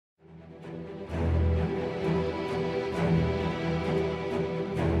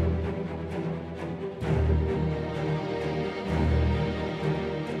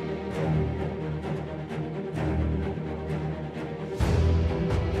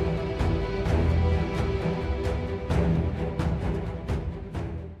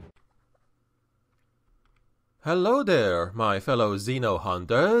Hello there, my fellow Xeno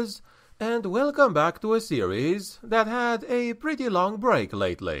hunters, and welcome back to a series that had a pretty long break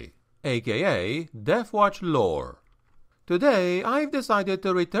lately, aka Deathwatch lore. Today, I've decided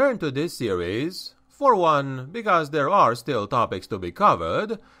to return to this series, for one, because there are still topics to be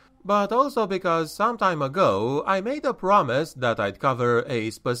covered, but also because some time ago I made a promise that I'd cover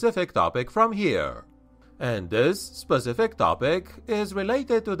a specific topic from here. And this specific topic is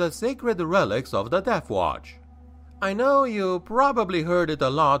related to the sacred relics of the Deathwatch. I know you probably heard it a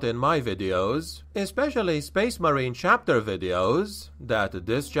lot in my videos, especially Space Marine chapter videos, that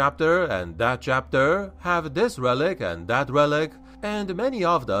this chapter and that chapter have this relic and that relic, and many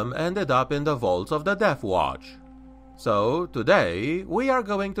of them ended up in the vaults of the Deathwatch. So today we are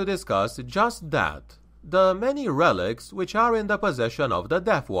going to discuss just that, the many relics which are in the possession of the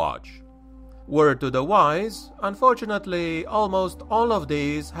Deathwatch. Word to the wise, unfortunately, almost all of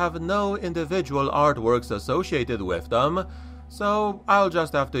these have no individual artworks associated with them, so I'll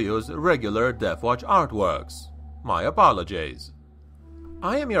just have to use regular Deathwatch artworks. My apologies.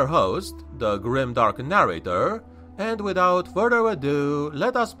 I am your host, the Grimdark Narrator, and without further ado,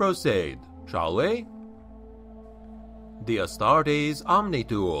 let us proceed, shall we? The Astartes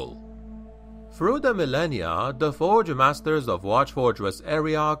Omni-Tool. Through the millennia, the Forge Masters of Watchfortress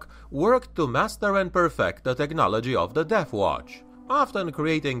Ariok worked to master and perfect the technology of the Deathwatch, often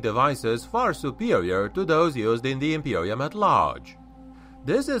creating devices far superior to those used in the Imperium at large.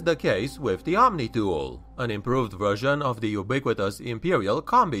 This is the case with the Omni-Tool, an improved version of the ubiquitous Imperial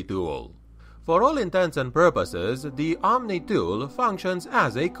Combi Tool. For all intents and purposes, the Omni-Tool functions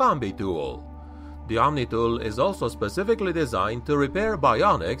as a Combi Tool. The Omni-Tool is also specifically designed to repair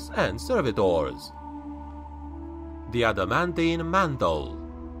bionics and servitors. The Adamantine Mantle.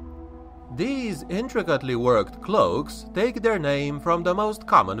 These intricately worked cloaks take their name from the most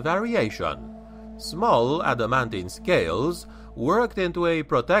common variation: small adamantine scales worked into a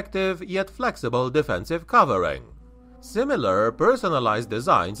protective yet flexible defensive covering. Similar personalized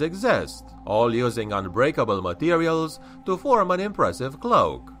designs exist, all using unbreakable materials to form an impressive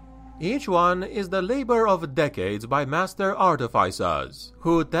cloak. Each one is the labor of decades by master artificers,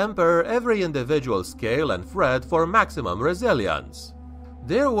 who temper every individual scale and thread for maximum resilience.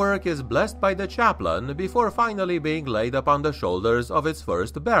 Their work is blessed by the chaplain before finally being laid upon the shoulders of its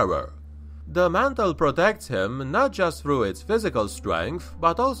first bearer. The mantle protects him not just through its physical strength,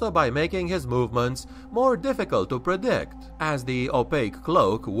 but also by making his movements more difficult to predict, as the opaque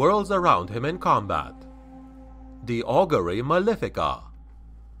cloak whirls around him in combat. The Augury Malefica.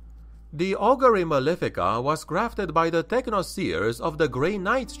 The Augury Malefica was crafted by the Technoseers of the Grey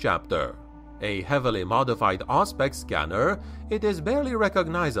Knights chapter. A heavily modified Auspex scanner, it is barely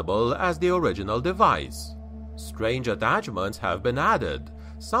recognizable as the original device. Strange attachments have been added,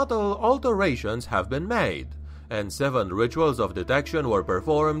 subtle alterations have been made, and 7 rituals of detection were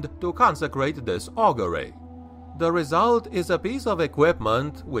performed to consecrate this augury. The result is a piece of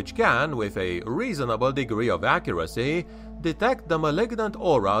equipment which can, with a reasonable degree of accuracy, detect the malignant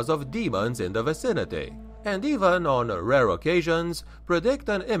auras of demons in the vicinity, and even, on rare occasions, predict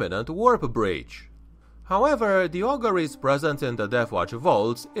an imminent warp breach. However, the augury's presence in the Deathwatch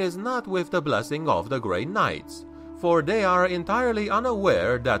vaults is not with the blessing of the Grey Knights, for they are entirely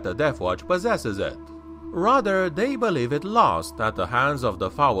unaware that the Deathwatch possesses it. Rather, they believe it lost at the hands of the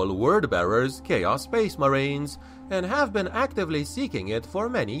foul word-bearers Chaos Space Marines, and have been actively seeking it for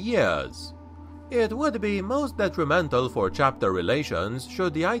many years. It would be most detrimental for chapter relations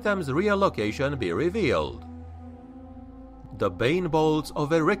should the item's real location be revealed. The Bane Bolts of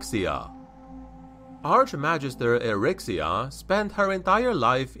Eryxia. Archmagister Eryxia spent her entire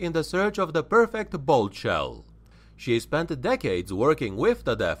life in the search of the perfect bolt shell. She spent decades working with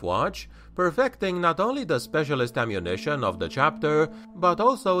the Deathwatch, perfecting not only the specialist ammunition of the chapter, but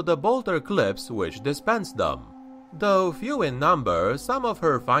also the bolter clips which dispense them. Though few in number, some of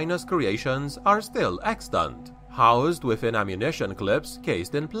her finest creations are still extant, housed within ammunition clips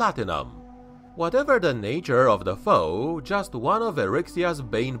cased in platinum. Whatever the nature of the foe, just one of Eryxia's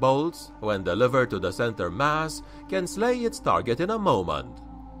Bane bolts, when delivered to the center mass, can slay its target in a moment.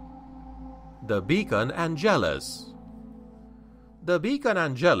 The Beacon Angelus. The Beacon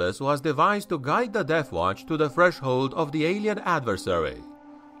Angelus was devised to guide the Deathwatch to the threshold of the alien adversary.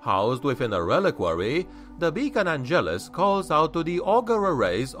 Housed within a reliquary, the Beacon Angelus calls out to the augur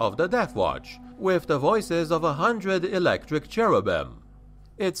rays of the Deathwatch, with the voices of 100 electric cherubim.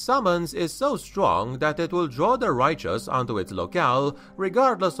 Its summons is so strong that it will draw the righteous onto its locale,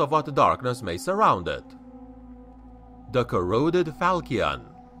 regardless of what darkness may surround it. The Corroded Falchion.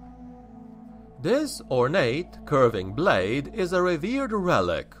 This ornate, curving blade is a revered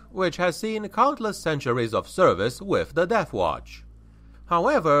relic, which has seen countless centuries of service with the Deathwatch.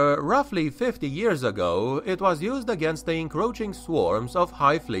 However, roughly 50 years ago, it was used against the encroaching swarms of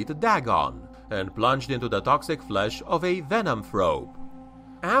High Fleet Dagon, and plunged into the toxic flesh of a venom probe.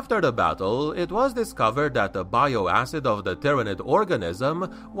 After the battle, it was discovered that the bioacid of the Tyranid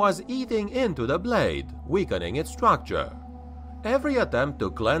organism was eating into the blade, weakening its structure. Every attempt to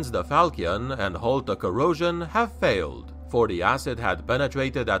cleanse the falchion and halt the corrosion have failed, for the acid had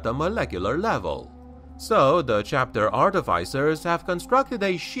penetrated at a molecular level. So, the chapter artificers have constructed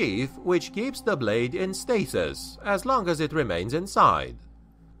a sheath which keeps the blade in stasis as long as it remains inside.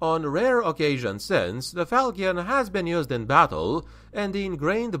 On rare occasions since, the falchion has been used in battle, and the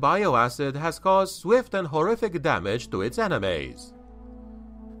ingrained bioacid has caused swift and horrific damage to its enemies.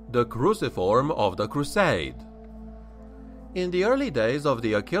 The Cruciform of the Crusade. In the early days of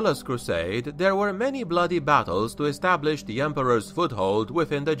the Achilles Crusade, there were many bloody battles to establish the Emperor's foothold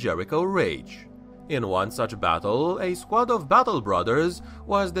within the Jericho Reach. In one such battle, a squad of Battle Brothers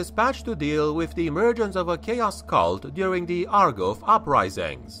was dispatched to deal with the emergence of a chaos cult during the Argoth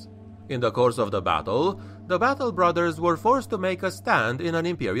uprisings. In the course of the battle Brothers were forced to make a stand in an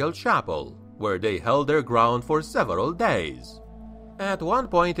imperial chapel, where they held their ground for several days. At one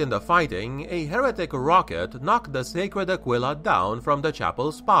point in the fighting, a heretic rocket knocked the sacred Aquila down from the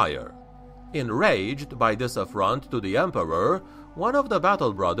chapel spire. Enraged by this affront to the Emperor, one of the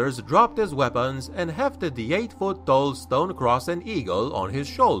Battle Brothers dropped his weapons and hefted the 8-foot-tall stone cross and eagle on his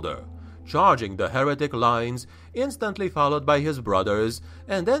shoulder, charging the heretic lines, instantly followed by his brothers,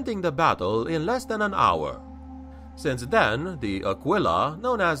 and ending the battle in less than an hour. Since then, the Aquila,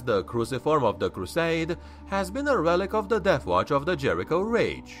 known as the Cruciform of the Crusade, has been a relic of the Deathwatch of the Jericho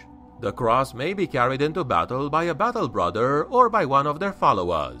Reach. The cross may be carried into battle by a Battle Brother or by one of their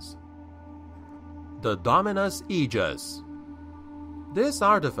followers. The Dominus Aegis. This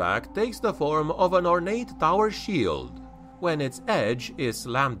artifact takes the form of an ornate tower shield. When its edge is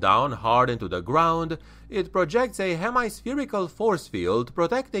slammed down hard into the ground, it projects a hemispherical force field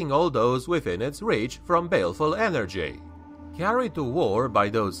protecting all those within its reach from baleful energy. Carried to war by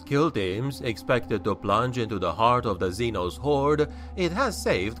those kill teams expected to plunge into the heart of the Xenos horde, it has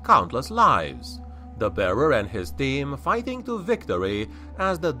saved countless lives. The bearer and his team fighting to victory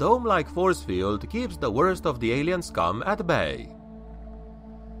as the dome-like force field keeps the worst of the alien scum at bay.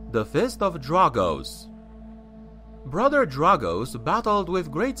 The Fist of Dragos. Brother Dragos battled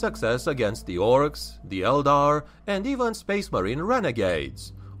with great success against the Orcs, the Eldar, and even Space Marine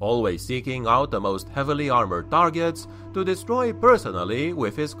renegades, always seeking out the most heavily armored targets to destroy personally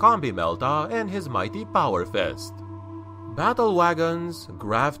with his Combi Melta and his mighty Power Fist. Battle wagons,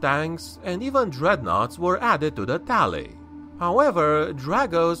 grav tanks, and even dreadnoughts were added to the tally. However,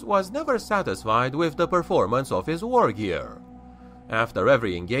 Dragos was never satisfied with the performance of his war gear. After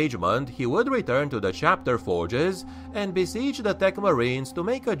every engagement, he would return to the chapter forges and besiege the Tech Marines to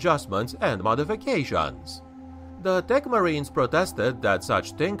make adjustments and modifications. The Tech Marines protested that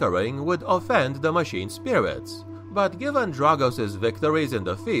such tinkering would offend the machine spirits, but given Dragos' victories in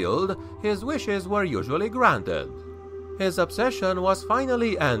the field, his wishes were usually granted. His obsession was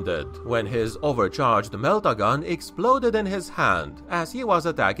finally ended when his overcharged Meltagun exploded in his hand as he was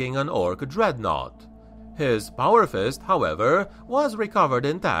attacking an Orc dreadnought. His Power Fist, however, was recovered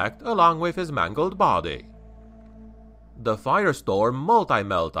intact along with his mangled body. The Firestorm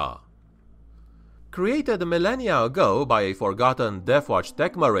Multi-Melta. Created millennia ago by a forgotten Deathwatch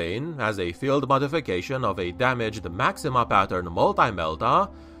Tech Marine as a field modification of a damaged Maxima pattern Multi-Melta,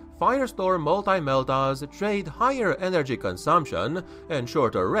 Firestorm Multi-Meltas trade higher energy consumption and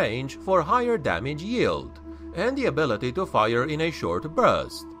shorter range for higher damage yield, and the ability to fire in a short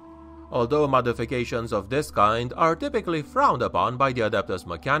burst. Although modifications of this kind are typically frowned upon by the Adeptus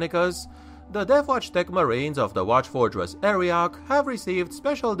Mechanicus, the Deathwatch Tech Marines of the Watch Fortress Ariak have received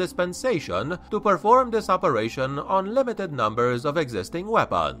special dispensation to perform this operation on limited numbers of existing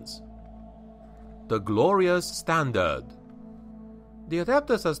weapons. The Glorious Standard. The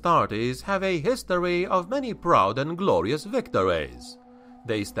Adeptus Astartes have a history of many proud and glorious victories.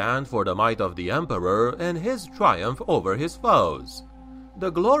 They stand for the might of the Emperor and his triumph over his foes. The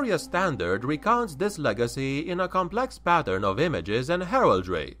Glorious Standard recounts this legacy in a complex pattern of images and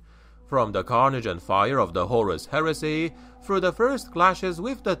heraldry, from the carnage and fire of the Horus Heresy through the first clashes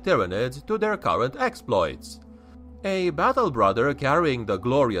with the Tyranids to their current exploits. A Battle Brother carrying the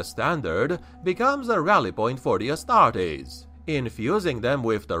Glorious Standard becomes a rally point for the Astartes, infusing them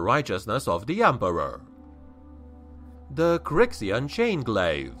with the righteousness of the Emperor. The Cryxian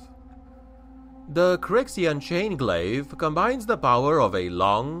Chainglaive. The Crixian chainglaive combines the power of a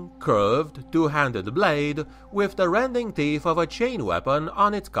long, curved, two-handed blade with the rending teeth of a chain weapon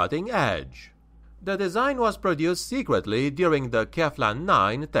on its cutting edge. The design was produced secretly during the Keflan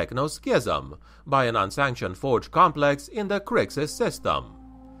 9 Techno-Schism by an unsanctioned forge complex in the Crixus system.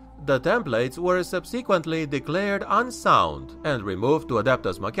 The templates were subsequently declared unsound and removed to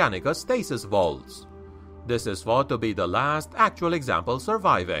Adeptus Mechanica stasis vaults. This is thought to be the last actual example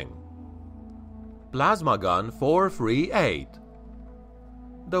surviving. Plasma Gun 438.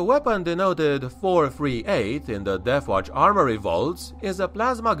 The weapon denoted 438 in the Deathwatch Armory vaults is a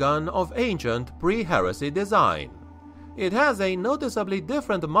plasma gun of ancient pre-heresy design. It has a noticeably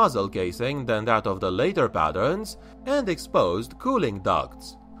different muzzle casing than that of the later patterns and exposed cooling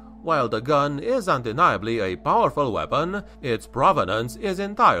ducts. While the gun is undeniably a powerful weapon, its provenance is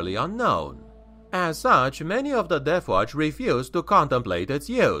entirely unknown. As such, many of the Deathwatch refuse to contemplate its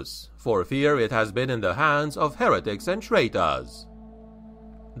use, for fear it has been in the hands of heretics and traitors.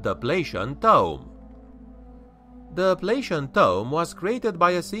 The Placian Tome. The Placian Tome was created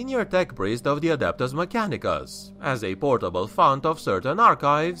by a senior tech priest of the Adeptus Mechanicus as a portable font of certain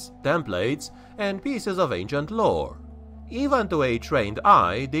archives, templates, and pieces of ancient lore. Even to a trained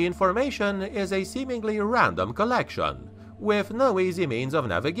eye, the information is a seemingly random collection, with no easy means of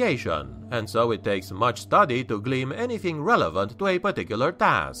navigation, and so it takes much study to glean anything relevant to a particular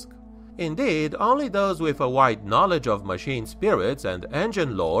task. Indeed, only those with a wide knowledge of machine spirits and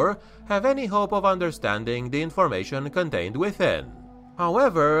engine lore have any hope of understanding the information contained within.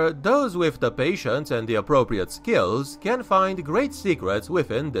 However, those with the patience and the appropriate skills can find great secrets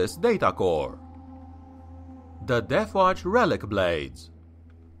within this data core. The Deathwatch Relic Blades.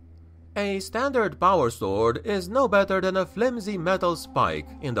 A standard power sword is no better than a flimsy metal spike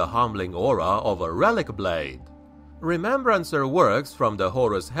in the humbling aura of a relic blade. Remembrancer works from the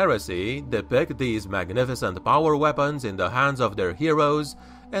Horus Heresy depict these magnificent power weapons in the hands of their heroes,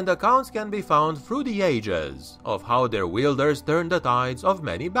 and accounts can be found through the ages of how their wielders turned the tides of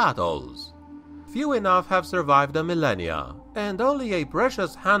many battles. Few enough have survived the millennia, and only a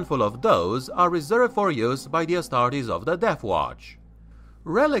precious handful of those are reserved for use by the Astartes of the Deathwatch.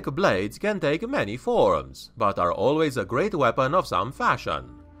 Relic blades can take many forms, but are always a great weapon of some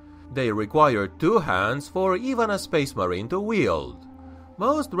fashion. They require two hands for even a Space Marine to wield.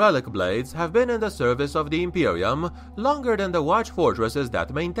 Most relic blades have been in the service of the Imperium longer than the watch fortresses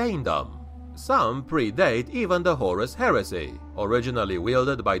that maintain them. Some predate even the Horus Heresy, originally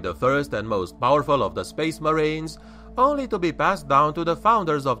wielded by the first and most powerful of the Space Marines, only to be passed down to the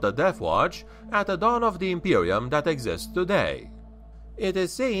founders of the Deathwatch at the dawn of the Imperium that exists today. It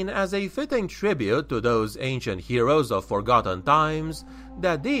is seen as a fitting tribute to those ancient heroes of forgotten times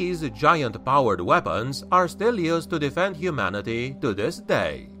that these giant-powered weapons are still used to defend humanity to this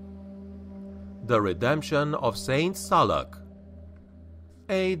day. The Redemption of Saint Sullock.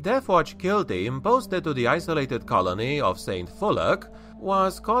 A Deathwatch kill team posted to the isolated colony of St. Fullock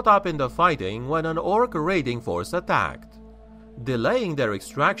was caught up in the fighting when an orc raiding force attacked. Delaying their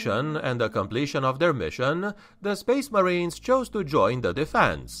extraction and the completion of their mission, the Space Marines chose to join the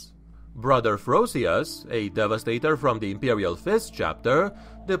defense. Brother Frosius, a devastator from the Imperial Fist chapter,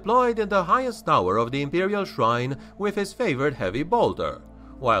 deployed in the highest tower of the Imperial Shrine with his favored heavy bolter,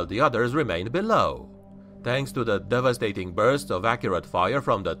 while the others remained below. Thanks to the devastating bursts of accurate fire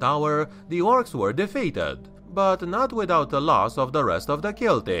from the tower, the orcs were defeated, but not without the loss of the rest of the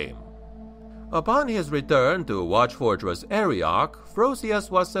kill team. Upon his return to Watch Fortress Arioch,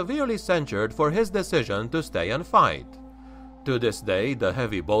 Frosius was severely censured for his decision to stay and fight. To this day, the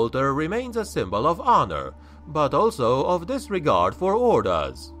heavy bolter remains a symbol of honor, but also of disregard for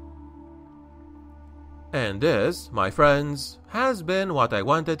orders. And this, my friends, has been what I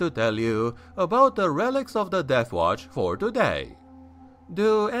wanted to tell you about the relics of the Deathwatch for today.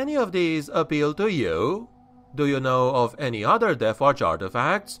 Do any of these appeal to you? Do you know of any other Deathwatch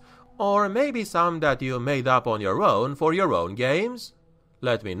artifacts? Or maybe some that you made up on your own for your own games?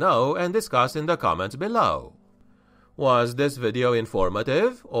 Let me know and discuss in the comments below. Was this video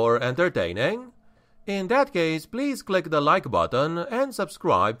informative or entertaining? In that case, please click the like button and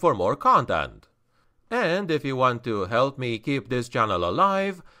subscribe for more content. And if you want to help me keep this channel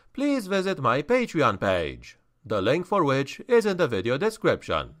alive, please visit my Patreon page, the link for which is in the video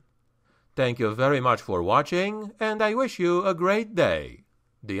description. Thank you very much for watching, and I wish you a great day.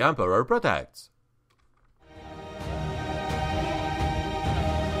 The Emperor protects.